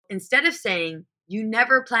instead of saying, you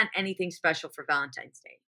never plan anything special for Valentine's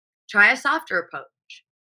Day, try a softer approach.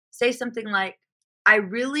 Say something like, I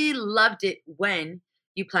really loved it when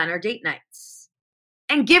you plan our date nights.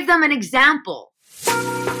 And give them an example.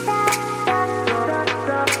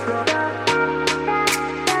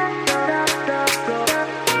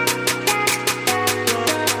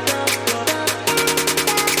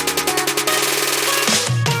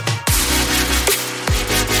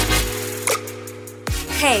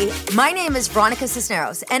 Hey, my name is Veronica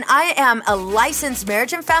Cisneros, and I am a licensed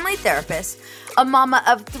marriage and family therapist, a mama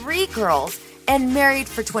of 3 girls, and married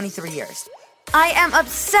for 23 years. I am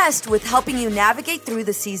obsessed with helping you navigate through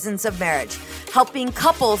the seasons of marriage, helping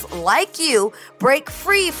couples like you break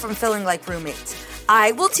free from feeling like roommates.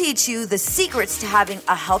 I will teach you the secrets to having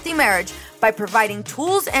a healthy marriage by providing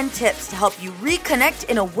tools and tips to help you reconnect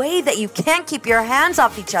in a way that you can't keep your hands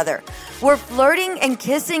off each other, where flirting and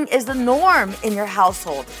kissing is the norm in your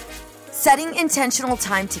household. Setting intentional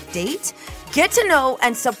time to date, get to know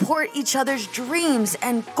and support each other's dreams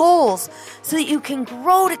and goals so that you can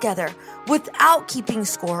grow together without keeping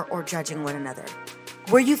score or judging one another.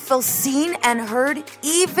 Where you feel seen and heard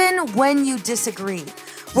even when you disagree.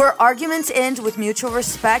 Where arguments end with mutual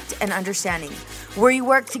respect and understanding. Where you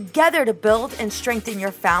work together to build and strengthen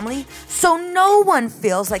your family so no one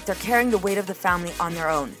feels like they're carrying the weight of the family on their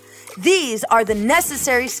own. These are the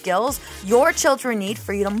necessary skills your children need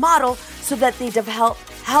for you to model so that they develop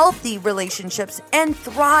healthy relationships and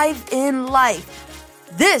thrive in life.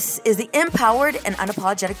 This is the Empowered and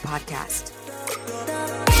Unapologetic Podcast.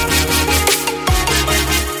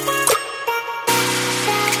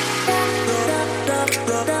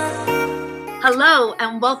 Hello,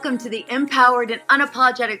 and welcome to the Empowered and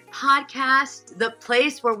Unapologetic Podcast, the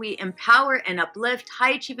place where we empower and uplift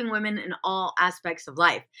high-achieving women in all aspects of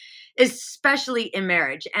life, especially in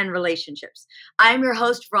marriage and relationships. I'm your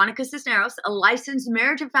host, Veronica Cisneros, a licensed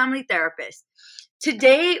marriage and family therapist.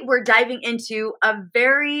 Today, we're diving into a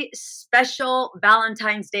very special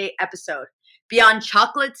Valentine's Day episode, Beyond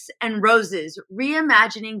Chocolates and Roses,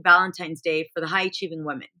 Reimagining Valentine's Day for the High-Achieving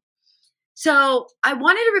Women. So I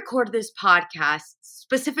wanted to record this podcast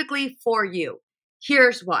specifically for you.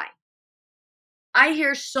 Here's why. I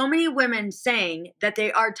hear so many women saying that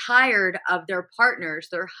they are tired of their partners,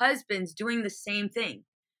 their husbands, doing the same thing,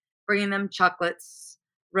 bringing them chocolates,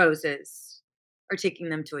 roses, or taking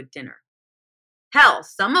them to a dinner. Hell,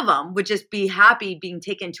 some of them would just be happy being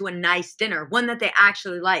taken to a nice dinner, one that they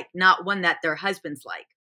actually like, not one that their husbands like.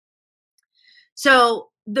 So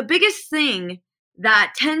the biggest thing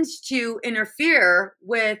that tends to interfere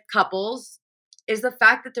with couples is the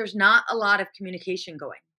fact that there's not a lot of communication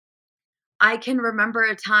going. I can remember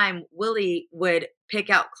a time Willie would pick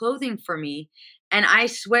out clothing for me, and I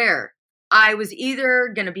swear I was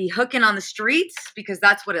either going to be hooking on the streets because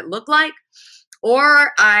that's what it looked like,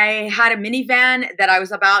 or I had a minivan that I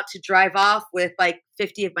was about to drive off with like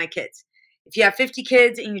 50 of my kids. If you have 50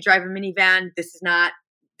 kids and you drive a minivan, this is not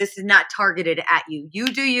targeted at you. You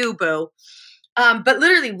do you, boo. But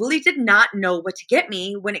literally, Willie did not know what to get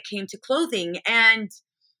me when it came to clothing. And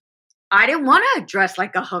I didn't want to dress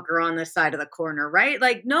like a hooker on the side of the corner, right?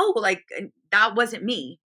 Like, no, like that wasn't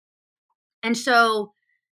me. And so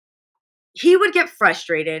he would get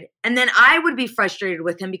frustrated. And then I would be frustrated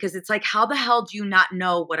with him because it's like, how the hell do you not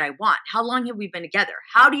know what I want? How long have we been together?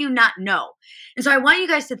 How do you not know? And so I want you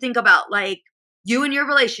guys to think about like you and your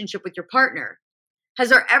relationship with your partner. Has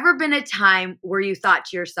there ever been a time where you thought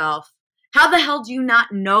to yourself, how the hell do you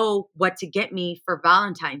not know what to get me for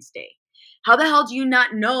Valentine's Day? How the hell do you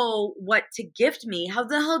not know what to gift me? How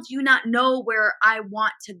the hell do you not know where I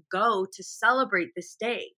want to go to celebrate this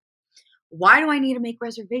day? Why do I need to make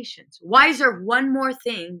reservations? Why is there one more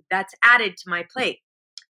thing that's added to my plate?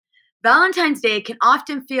 Valentine's Day can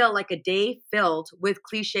often feel like a day filled with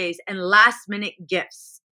cliches and last-minute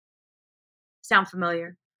gifts. Sound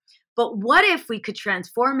familiar? But what if we could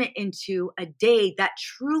transform it into a day that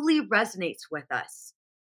truly resonates with us?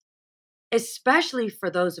 Especially for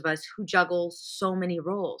those of us who juggle so many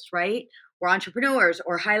roles, right? We're entrepreneurs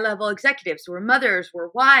or high-level executives. We're mothers.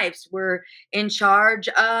 We're wives. We're in charge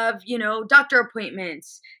of, doctor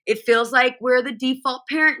appointments. It feels like we're the default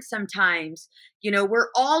parent sometimes. We're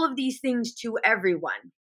all of these things to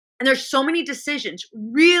everyone. And there's so many decisions,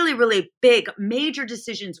 really, really big, major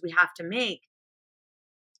decisions we have to make.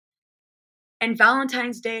 And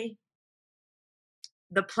Valentine's Day,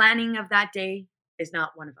 the planning of that day is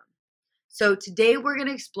not one of them. So today we're going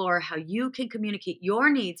to explore how you can communicate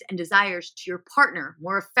your needs and desires to your partner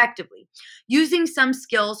more effectively using some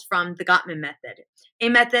skills from the Gottman method, a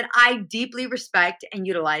method I deeply respect and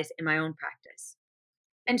utilize in my own practice.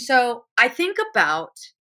 And so I think about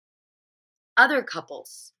other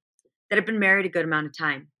couples that have been married a good amount of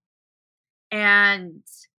time. And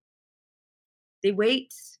they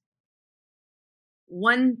wait.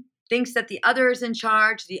 One thinks that the other is in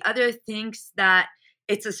charge. The other thinks that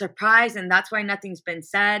it's a surprise and that's why nothing's been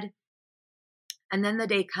said. And then the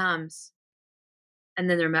day comes and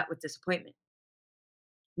then they're met with disappointment.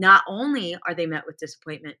 Not only are they met with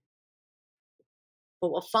disappointment,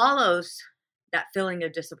 but what follows that feeling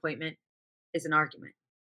of disappointment is an argument.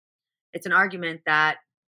 It's an argument that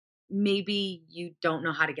maybe you don't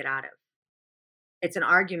know how to get out of. It's an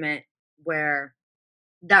argument where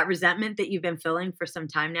that resentment that you've been feeling for some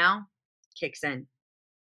time now kicks in.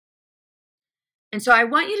 And so I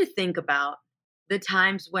want you to think about the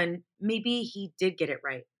times when maybe he did get it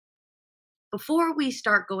right. Before we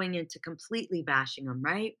start going into completely bashing him,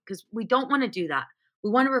 right? Because we don't want to do that.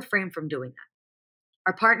 We want to refrain from doing that.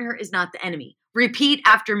 Our partner is not the enemy. Repeat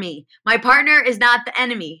after me. My partner is not the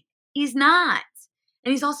enemy. He's not.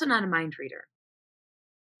 And he's also not a mind reader.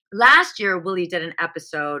 Last year, Willie did an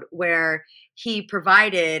episode where he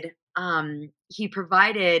provided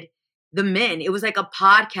the men. It was like a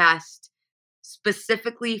podcast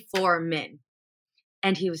specifically for men.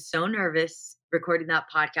 And he was so nervous recording that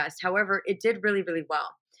podcast. However, it did really, really well.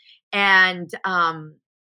 And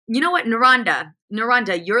you know what, Naranda,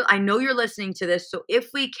 I know you're listening to this. So if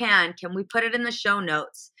we can we put it in the show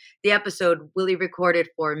notes? The episode Willie recorded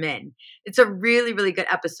for men. It's a really, really good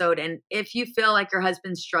episode. And if you feel like your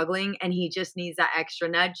husband's struggling and he just needs that extra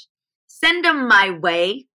nudge, send him my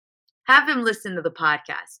way. Have him listen to the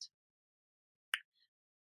podcast.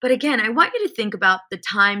 But again, I want you to think about the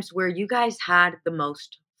times where you guys had the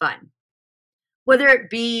most fun. Whether it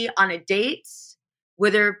be on a date,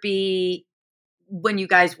 whether it be when you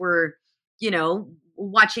guys were,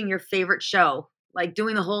 watching your favorite show, like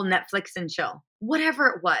doing the whole Netflix and chill, whatever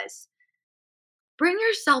it was. Bring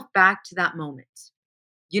yourself back to that moment.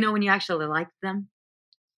 When you actually liked them.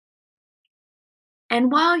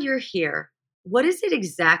 And while you're here, what is it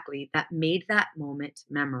exactly that made that moment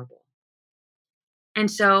memorable? And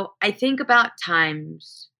so I think about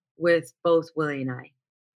times with both Willie and I.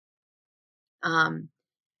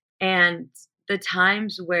 And the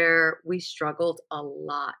times where we struggled a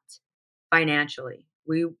lot financially.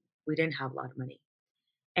 We didn't have a lot of money.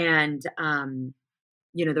 And,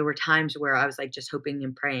 there were times where I was like just hoping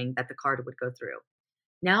and praying that the card would go through.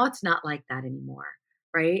 Now it's not like that anymore,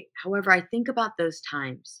 right? However, I think about those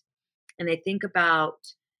times and I think about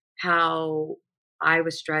how I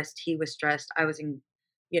was stressed, he was stressed. I was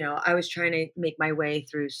trying to make my way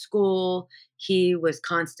through school. He was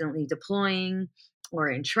constantly deploying or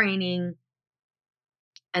in training.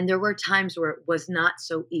 And there were times where it was not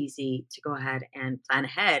so easy to go ahead and plan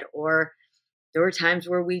ahead, or there were times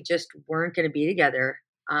where we just weren't going to be together,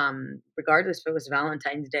 regardless if it was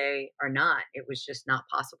Valentine's Day or not. It was just not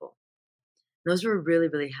possible. Those were really,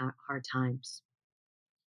 really hard times.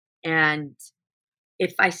 And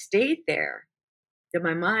if I stayed there, then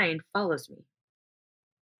my mind follows me.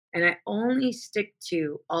 And I only stick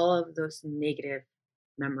to all of those negative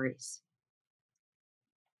memories.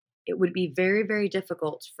 It would be very, very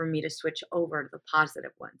difficult for me to switch over to the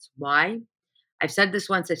positive ones. Why? I've said this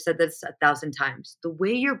once, I've said this 1,000 times. The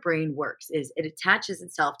way your brain works is it attaches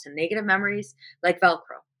itself to negative memories like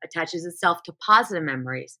Velcro, attaches itself to positive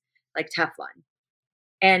memories like Teflon.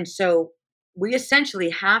 And so we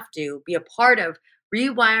essentially have to be a part of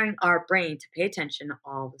rewiring our brain to pay attention to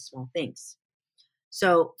all the small things.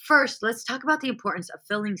 So first, let's talk about the importance of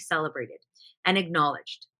feeling celebrated and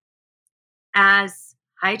acknowledged. As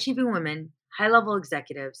high-achieving women, high-level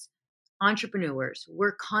executives, entrepreneurs,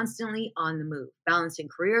 we're constantly on the move, balancing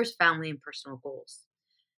careers, family, and personal goals.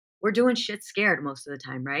 We're doing shit scared most of the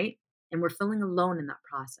time, right? And we're feeling alone in that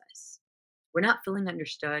process. We're not feeling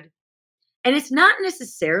understood. And it's not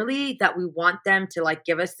necessarily that we want them to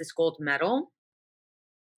give us this gold medal,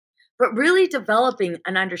 but really developing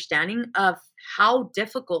an understanding of how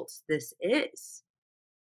difficult this is.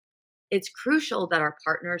 It's crucial that our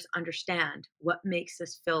partners understand what makes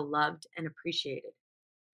us feel loved and appreciated.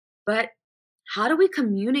 But how do we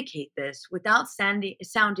communicate this without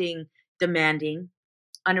sounding demanding,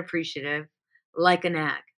 unappreciative, like a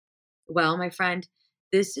nag? Well, my friend,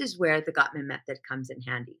 this is where the Gottman method comes in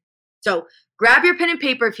handy. So grab your pen and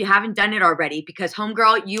paper if you haven't done it already, because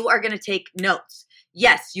homegirl, you are going to take notes.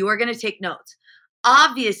 Yes, you are going to take notes.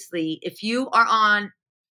 Obviously, if you are on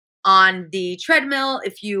the treadmill,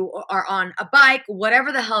 if you are on a bike,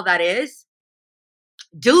 whatever the hell that is,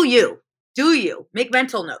 do you make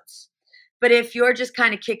mental notes. But if you're just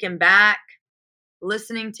kind of kicking back,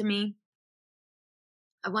 listening to me,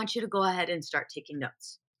 I want you to go ahead and start taking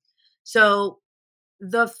notes. So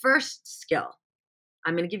the first skill,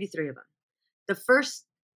 I'm going to give you 3 of them. The first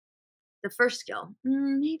skill,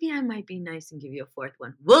 maybe I might be nice and give you a 4th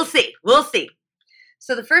one. We'll see.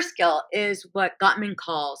 So the first skill is what Gottman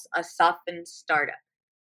calls a softened startup.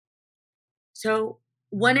 So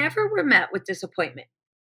whenever we're met with disappointment,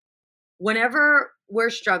 whenever we're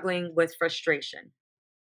struggling with frustration,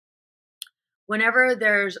 whenever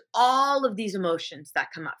there's all of these emotions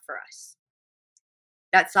that come up for us,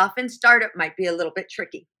 that softened startup might be a little bit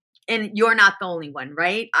tricky. And you're not the only one,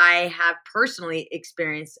 right? I have personally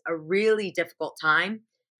experienced a really difficult time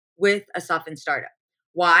with a softened startup.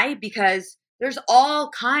 Why? Because there's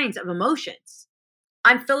all kinds of emotions.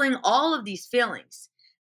 I'm feeling all of these feelings.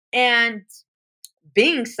 And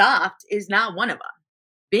being soft is not one of them.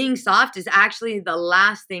 Being soft is actually the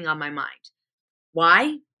last thing on my mind.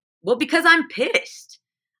 Why? Well, because I'm pissed.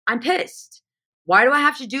 Why do I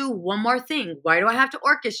have to do one more thing? Why do I have to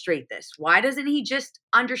orchestrate this? Why doesn't he just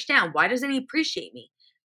understand? Why doesn't he appreciate me?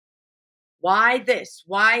 Why this?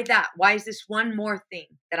 Why that? Why is this one more thing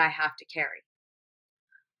that I have to carry?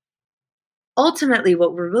 Ultimately,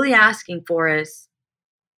 what we're really asking for is,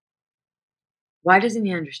 why doesn't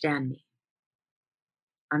he understand me?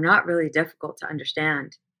 I'm not really difficult to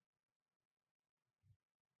understand.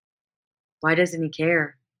 Why doesn't he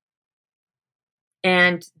care?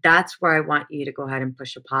 And that's where I want you to go ahead and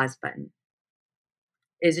push a pause button.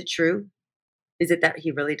 Is it true? Is it that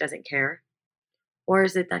he really doesn't care? Or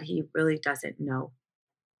is it that he really doesn't know?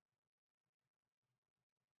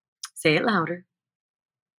 Say it louder.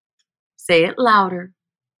 Say it louder.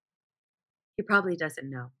 He probably doesn't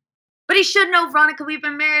know. But he should know, Veronica, we've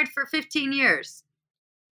been married for 15 years.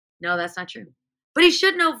 No, that's not true. But he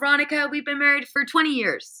should know, Veronica, we've been married for 20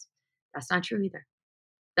 years. That's not true either.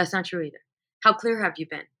 How clear have you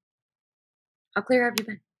been?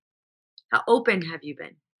 How open have you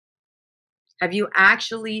been? Have you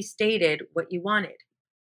actually stated what you wanted?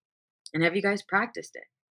 And have you guys practiced it?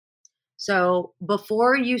 So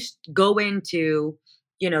before you go into,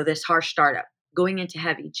 this harsh startup, going into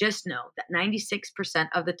heavy, just know that 96%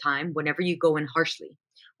 of the time, whenever you go in harshly,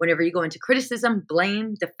 whenever you go into criticism,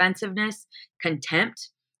 blame, defensiveness,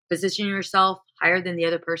 contempt, position yourself higher than the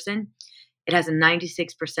other person, it has a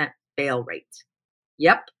 96% fail rate.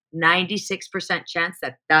 Yep, 96% chance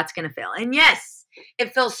that that's going to fail. And yes,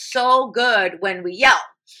 it feels so good when we yell.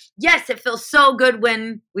 Yes, it feels so good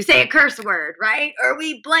when we say a curse word, right? Or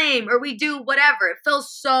we blame, or we do whatever. It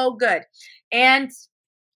feels so good. And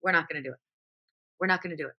we're not going to do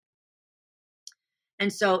it.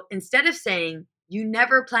 And so instead of saying, you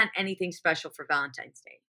never plan anything special for Valentine's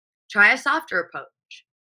Day, try a softer approach.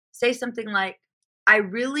 Say something like, I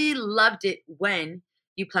really loved it when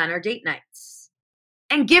you plan our date nights.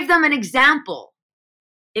 And give them an example.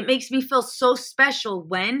 It makes me feel so special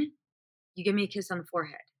when you give me a kiss on the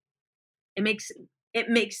forehead. It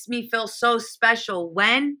makes me feel so special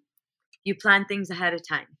when you plan things ahead of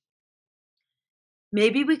time.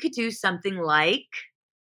 Maybe we could do something like,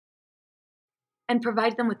 and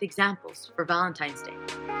provide them with examples for Valentine's Day.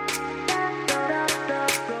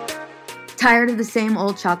 Tired of the same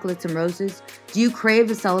old chocolates and roses? Do you crave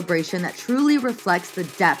a celebration that truly reflects the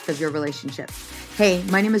depth of your relationship? Hey,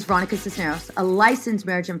 my name is Veronica Cisneros, a licensed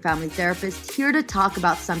marriage and family therapist, here to talk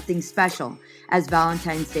about something special as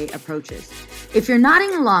Valentine's Day approaches. If you're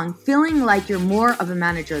nodding along, feeling like you're more of a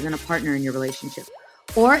manager than a partner in your relationship,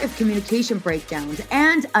 or if communication breakdowns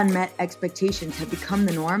and unmet expectations have become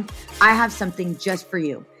the norm, I have something just for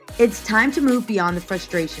you. It's time to move beyond the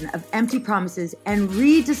frustration of empty promises and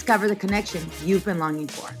rediscover the connection you've been longing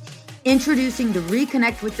for. Introducing the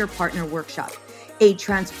Reconnect with Your Partner workshop, a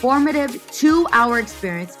transformative 2-hour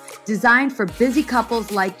experience designed for busy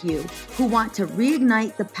couples like you who want to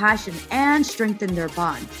reignite the passion and strengthen their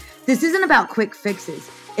bond. This isn't about quick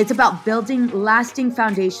fixes. It's about building lasting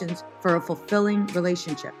foundations for a fulfilling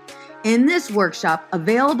relationship. In this workshop,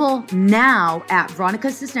 available now at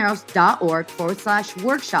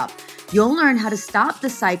veronicacisneros.org/workshop, you'll learn how to stop the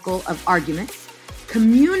cycle of arguments,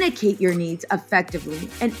 communicate your needs effectively,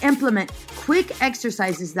 and implement quick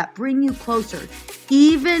exercises that bring you closer,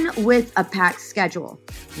 even with a packed schedule.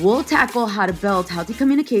 We'll tackle how to build healthy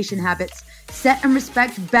communication habits, set and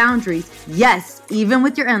respect boundaries, yes, even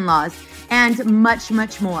with your in-laws, and much,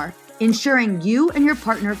 much more, ensuring you and your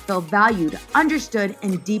partner feel valued, understood,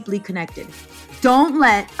 and deeply connected. Don't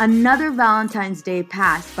let another Valentine's Day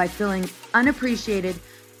pass by feeling unappreciated.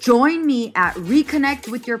 Join me at Reconnect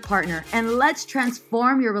with Your Partner, and let's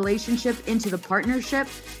transform your relationship into the partnership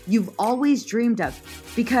you've always dreamed of.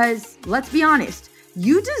 Because, let's be honest,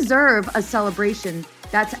 you deserve a celebration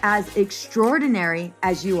that's as extraordinary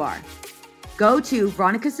as you are. Go to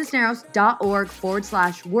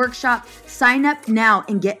veronicacisneros.org/workshop. Sign up now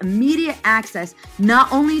and get immediate access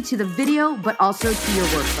not only to the video, but also to your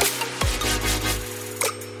workbook.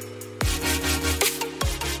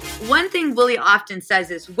 One thing Willie often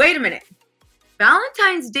says is, wait a minute,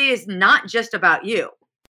 Valentine's Day is not just about you.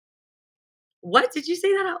 What? Did you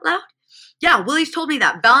say that out loud? Yeah, Willie's told me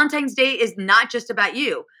that. Valentine's Day is not just about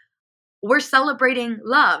you. We're celebrating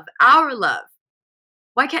love, our love.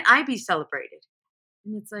 Why can't I be celebrated?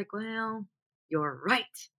 And it's like, well, you're right.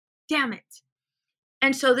 Damn it.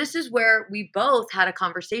 And so this is where we both had a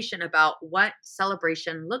conversation about what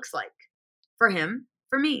celebration looks like for him,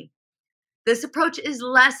 for me. This approach is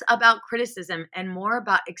less about criticism and more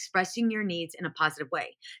about expressing your needs in a positive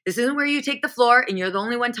way. This isn't where you take the floor and you're the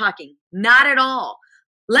only one talking. Not at all.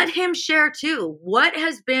 Let him share too. What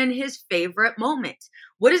has been his favorite moment?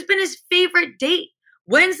 What has been his favorite date?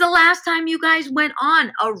 When's the last time you guys went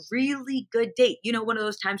on a really good date? You know, one of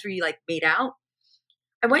those times where you like made out?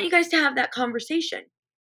 I want you guys to have that conversation.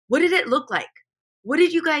 What did it look like? What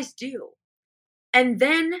did you guys do? And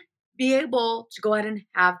then be able to go ahead and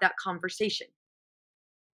have that conversation,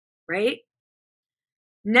 right?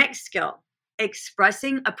 Next skill,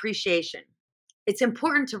 expressing appreciation. It's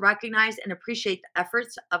important to recognize and appreciate the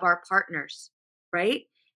efforts of our partners, right?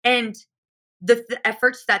 And the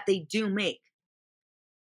efforts that they do make.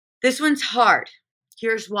 This one's hard.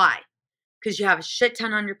 Here's why. Because you have a shit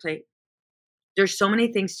ton on your plate. There's so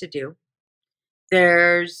many things to do.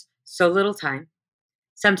 There's so little time.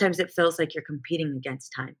 Sometimes it feels like you're competing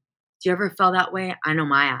against time. Do you ever feel that way? I know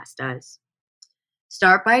my ass does.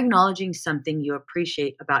 Start by acknowledging something you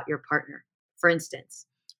appreciate about your partner. For instance,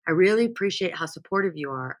 I really appreciate how supportive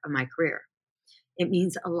you are of my career. It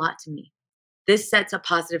means a lot to me. This sets a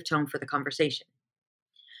positive tone for the conversation.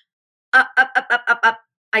 Up.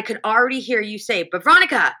 I could already hear you say, but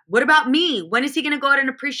Veronica, what about me? When is he going to go out and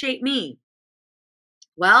appreciate me?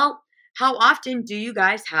 Well, how often do you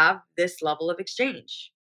guys have this level of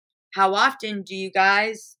exchange? How often do you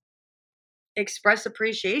guys express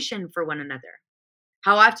appreciation for one another?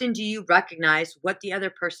 How often do you recognize what the other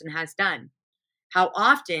person has done? How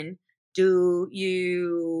often do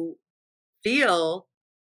you feel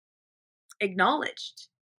acknowledged?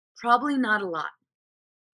 Probably not a lot.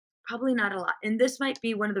 Probably not a lot. And this might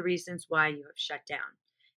be one of the reasons why you have shut down.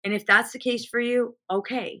 And if that's the case for you,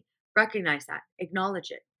 okay, recognize that,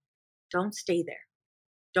 acknowledge it. Don't stay there.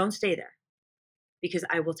 Don't stay there. Because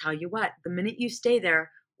I will tell you what, the minute you stay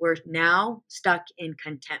there, we're now stuck in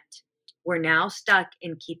contempt. We're now stuck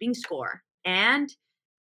in keeping score and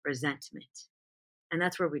resentment. And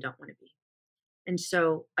that's where we don't want to be. And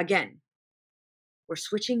so again, we're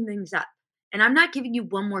switching things up. And I'm not giving you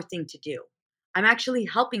one more thing to do. I'm actually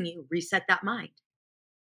helping you reset that mind.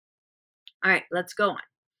 All right, let's go on.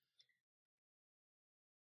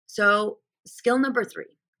 So skill number 3,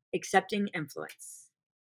 accepting influence.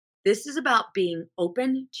 This is about being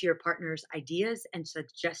open to your partner's ideas and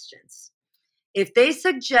suggestions. If they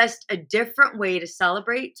suggest a different way to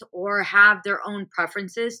celebrate or have their own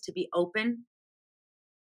preferences, to be open,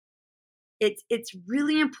 it's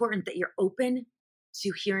really important that you're open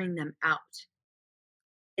to hearing them out.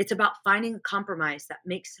 It's about finding a compromise that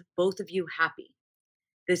makes both of you happy.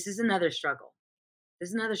 This is another struggle.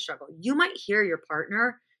 You might hear your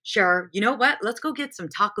partner share, you know what, let's go get some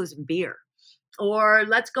tacos and beer. Or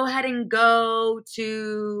let's go ahead and go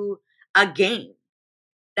to a game.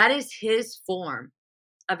 That is his form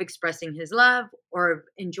of expressing his love or of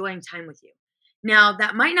enjoying time with you. Now,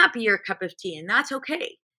 that might not be your cup of tea, and that's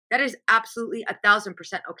okay. That is absolutely 1,000%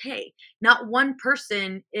 okay. Not one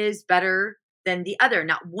person is better than the other.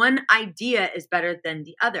 Not one idea is better than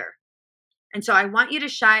the other. And so I want you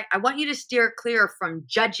to steer clear from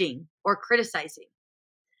judging or criticizing.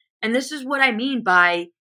 And this is what I mean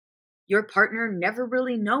by your partner never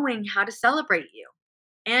really knowing how to celebrate you.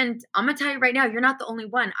 And I'm going to tell you right now, you're not the only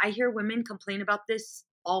one. I hear women complain about this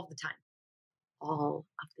all the time. All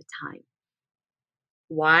of the time.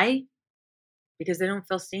 Why? Because they don't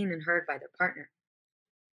feel seen and heard by their partner.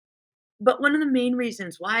 But one of the main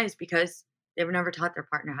reasons why is because they were never taught their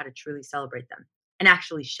partner how to truly celebrate them and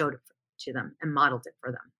actually showed it to them and modeled it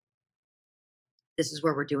for them. This is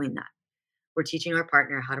where we're doing that. We're teaching our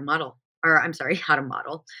partner how to model. Maybe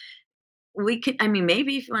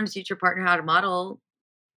if you want to teach your partner how to model,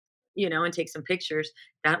 and take some pictures,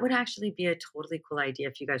 that would actually be a totally cool idea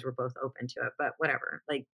if you guys were both open to it. But whatever,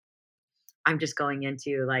 I'm just going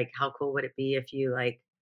into how cool would it be if you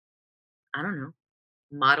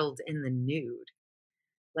modeled in the nude,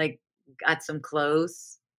 got some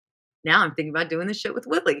clothes. Now I'm thinking about doing this shit with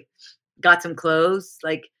Willie. Got some clothes,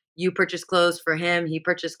 You purchased clothes for him, he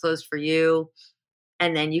purchased clothes for you,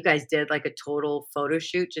 and then you guys did like a total photo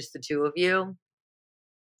shoot, just the two of you.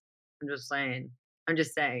 I'm just saying. I'm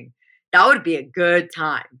just saying. That would be a good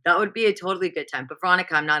time. That would be a totally good time. But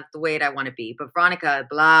Veronica, I'm not the weight I want to be. But Veronica,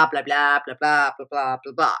 blah, blah, blah, blah, blah, blah, blah,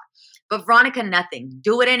 blah, blah. But Veronica, nothing.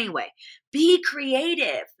 Do it anyway. Be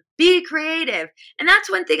creative. Be creative. And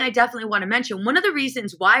that's one thing I definitely want to mention. One of the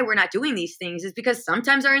reasons why we're not doing these things is because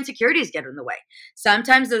sometimes our insecurities get in the way.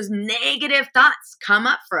 Sometimes those negative thoughts come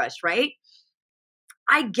up for us, right?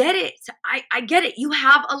 I get it. I get it. You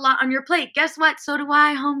have a lot on your plate. Guess what? So do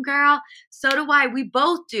I, homegirl. So do I. We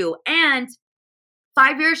both do. And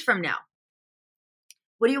 5 years from now,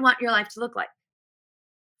 what do you want your life to look like?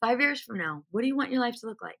 5 years from now, what do you want your life to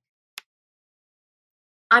look like?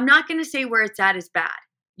 I'm not going to say where it's at is bad.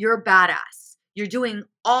 You're a badass. You're doing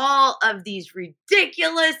all of these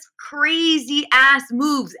ridiculous, crazy ass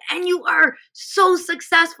moves, and you are so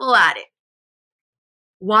successful at it.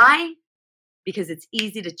 Why? Because it's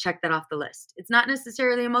easy to check that off the list. It's not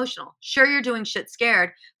necessarily emotional. Sure, you're doing shit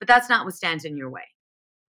scared, but that's not what stands in your way.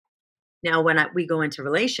 Now, when we go into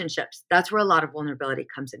relationships, that's where a lot of vulnerability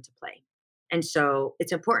comes into play. And so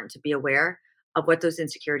it's important to be aware of what those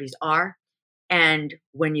insecurities are and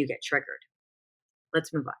when you get triggered.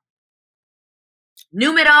 Let's move on.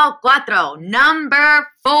 Número 4, number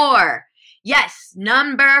 4. Yes,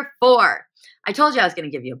 number 4. I told you I was going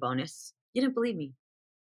to give you a bonus. You didn't believe me.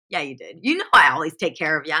 Yeah, you did. You know I always take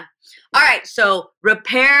care of you. All right, so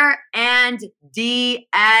repair and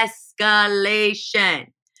de-escalation.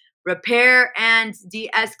 Repair and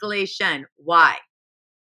de-escalation. Why?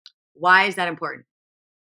 Why is that important?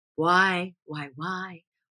 Why?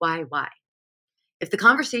 If the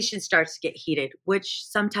conversation starts to get heated, which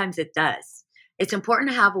sometimes it does, it's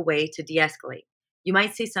important to have a way to de-escalate. You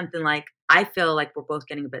might say something like, I feel like we're both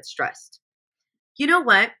getting a bit stressed. You know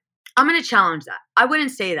what? I'm going to challenge that. I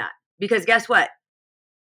wouldn't say that because guess what?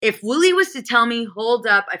 If Willie was to tell me, hold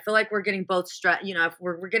up, I feel like we're getting both stressed, if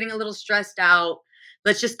we're getting a little stressed out,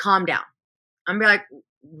 let's just calm down. I'm be like,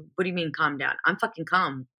 what do you mean calm down? I'm fucking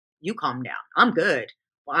calm. You calm down. I'm good.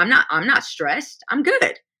 Well, I'm not stressed. I'm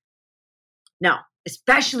good. No,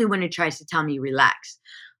 especially when it tries to tell me relax.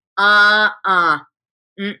 No. I'm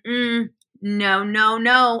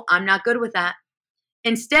not good with that.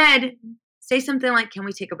 Instead, say something like, can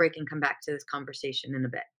we take a break and come back to this conversation in a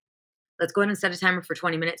bit? Let's go ahead and set a timer for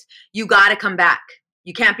 20 minutes. You got to come back.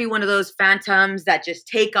 You can't be one of those phantoms that just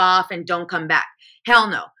take off and don't come back. Hell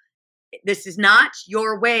no. This is not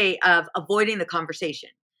your way of avoiding the conversation.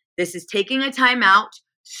 This is taking a time out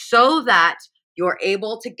so that you're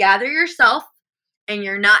able to gather yourself and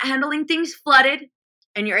you're not handling things flooded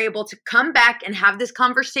and you're able to come back and have this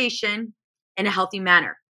conversation in a healthy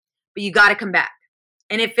manner. But you got to come back.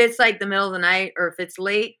 And if it's like the middle of the night or if it's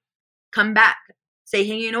late, come back. Say,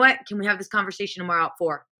 hey, you know what? Can we have this conversation tomorrow at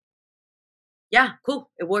 4? Yeah,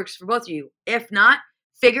 cool. It works for both of you. If not,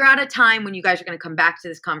 figure out a time when you guys are going to come back to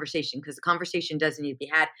this conversation because the conversation doesn't need to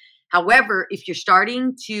be had. However, if you're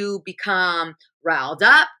starting to become riled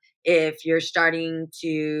up, if you're starting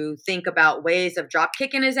to think about ways of drop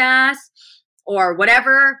kicking his ass or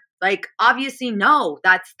whatever, like obviously, no,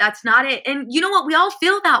 that's not it. And you know what? We all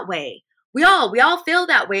feel that way. We all feel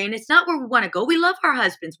that way, and it's not where we want to go. We love our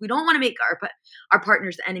husbands. We don't want to make our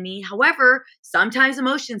partner's enemy. However, sometimes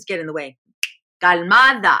emotions get in the way.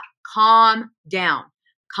 Calmada, calm down.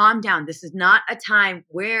 Calm down. This is not a time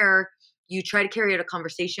where you try to carry out a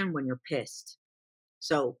conversation when you're pissed.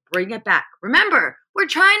 So bring it back. Remember, we're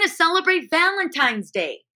trying to celebrate Valentine's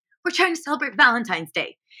Day.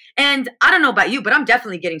 And I don't know about you, but I'm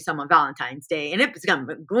definitely getting some on Valentine's Day, and it's going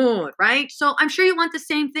to be good, right? So I'm sure you want the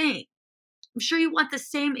same thing. I'm sure you want the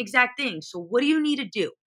same exact thing. So what do you need to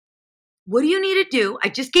do? I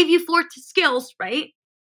just gave you 4 skills, right?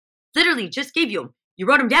 Literally just gave you them. You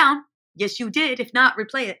wrote them down. Yes, you did. If not,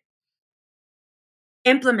 replay it.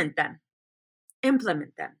 Implement them.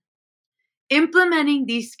 Implementing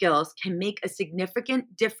these skills can make a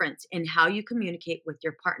significant difference in how you communicate with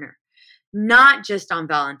your partner, not just on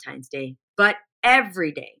Valentine's Day, but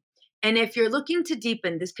every day. And if you're looking to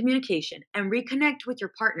deepen this communication and reconnect with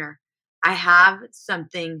your partner, I have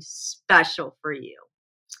something special for you.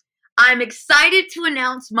 I'm excited to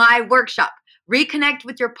announce my workshop, Reconnect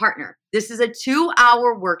with Your Partner. This is a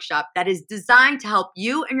 2-hour workshop that is designed to help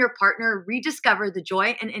you and your partner rediscover the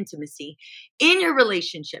joy and intimacy in your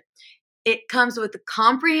relationship. It comes with a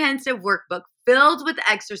comprehensive workbook filled with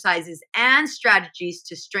exercises and strategies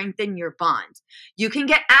to strengthen your bond. You can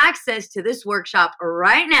get access to this workshop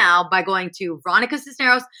right now by going to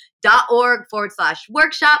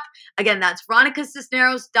veronicacisneros.org/workshop. Again, that's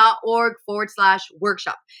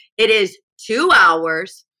veronicacisneros.org/workshop. It is 2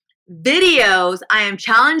 hours, videos. I am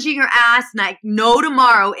challenging your ass like no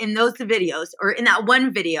tomorrow in those videos or in that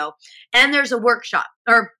one video. And there's a workshop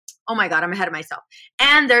oh my God, I'm ahead of myself.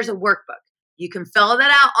 And there's a workbook. You can fill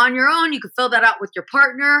that out on your own. You can fill that out with your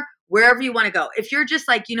partner, wherever you want to go. If you're just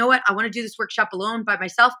like, you know what, I want to do this workshop alone by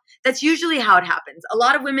myself, that's usually how it happens. A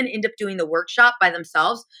lot of women end up doing the workshop by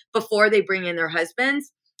themselves before they bring in their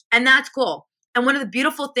husbands. And that's cool. And one of the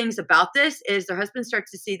beautiful things about this is their husband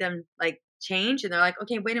starts to see them like change. And they're like,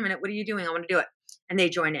 okay, wait a minute. What are you doing? I want to do it. And they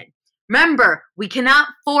join in. Remember, we cannot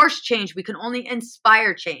force change. We can only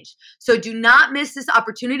inspire change. So do not miss this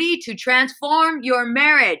opportunity to transform your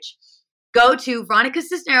marriage. Go to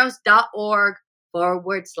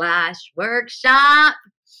veronicacisneros.org/workshop.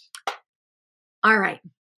 All right.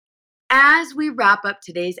 As we wrap up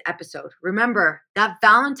today's episode, remember that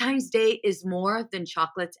Valentine's Day is more than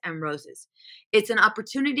chocolates and roses. It's an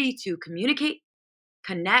opportunity to communicate,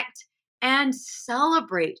 connect, and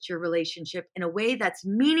celebrate your relationship in a way that's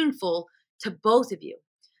meaningful to both of you.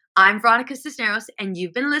 I'm Veronica Cisneros, and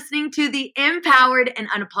you've been listening to the Empowered and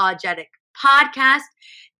Unapologetic podcast.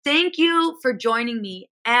 Thank you for joining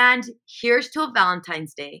me, and here's to a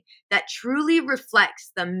Valentine's Day that truly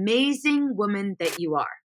reflects the amazing woman that you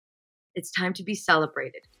are. It's time to be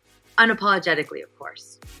celebrated, unapologetically, of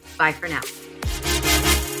course. Bye for now.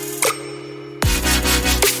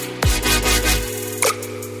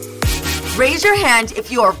 Raise your hand if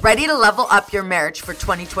you are ready to level up your marriage for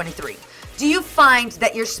 2023. Do you find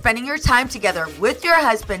that you're spending your time together with your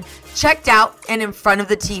husband checked out and in front of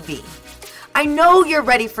the TV? I know you're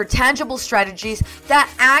ready for tangible strategies that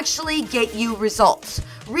actually get you results.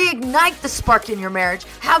 Reignite the spark in your marriage,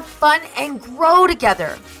 have fun, and grow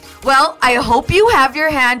together. Well, I hope you have your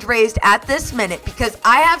hand raised at this minute because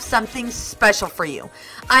I have something special for you.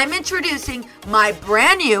 I'm introducing my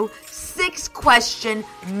brand new 6-question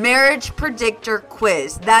marriage predictor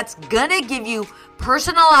quiz that's gonna give you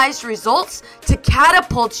personalized results to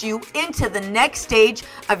catapult you into the next stage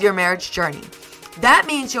of your marriage journey. That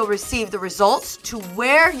means you'll receive the results to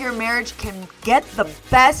where your marriage can get the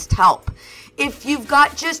best help. If you've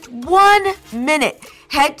got just 1 minute,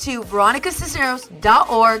 head to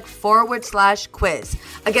veronicacisneros.org/quiz.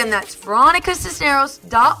 Again, that's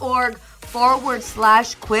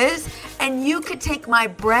veronicacisneros.org/quiz, and you could take my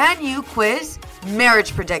brand new quiz,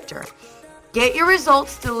 Marriage Predictor. Get your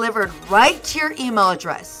results delivered right to your email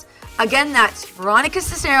address. Again, that's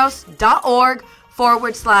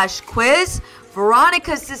veronicacisneros.org/quiz,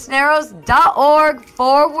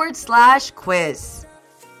 veronicacisneros.org/quiz.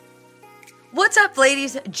 What's up,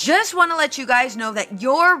 ladies? Just want to let you guys know that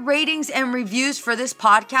your ratings and reviews for this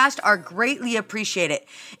podcast are greatly appreciated.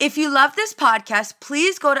 If you love this podcast,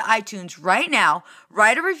 please go to iTunes right now,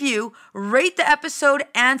 write a review, rate the episode,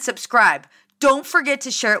 and subscribe. Don't forget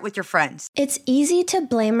to share it with your friends. It's easy to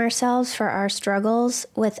blame ourselves for our struggles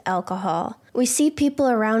with alcohol. We see people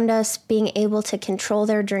around us being able to control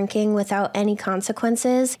their drinking without any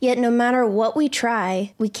consequences, yet no matter what we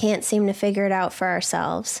try, we can't seem to figure it out for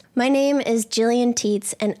ourselves. My name is Jillian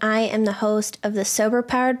Teets, and I am the host of the Sober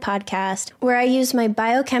Powered podcast, where I use my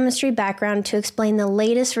biochemistry background to explain the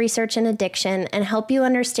latest research in addiction and help you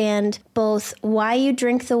understand both why you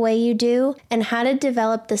drink the way you do and how to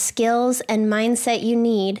develop the skills and mindset you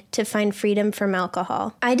need to find freedom from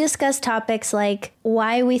alcohol. I discuss topics like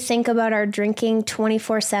why we think about our drinking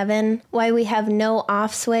 24/7, why we have no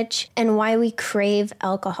off switch, and why we crave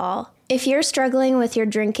alcohol. If you're struggling with your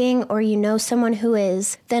drinking or you know someone who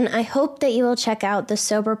is, then I hope that you will check out the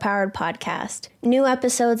Sober Powered podcast. New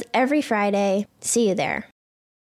episodes every Friday. See you there.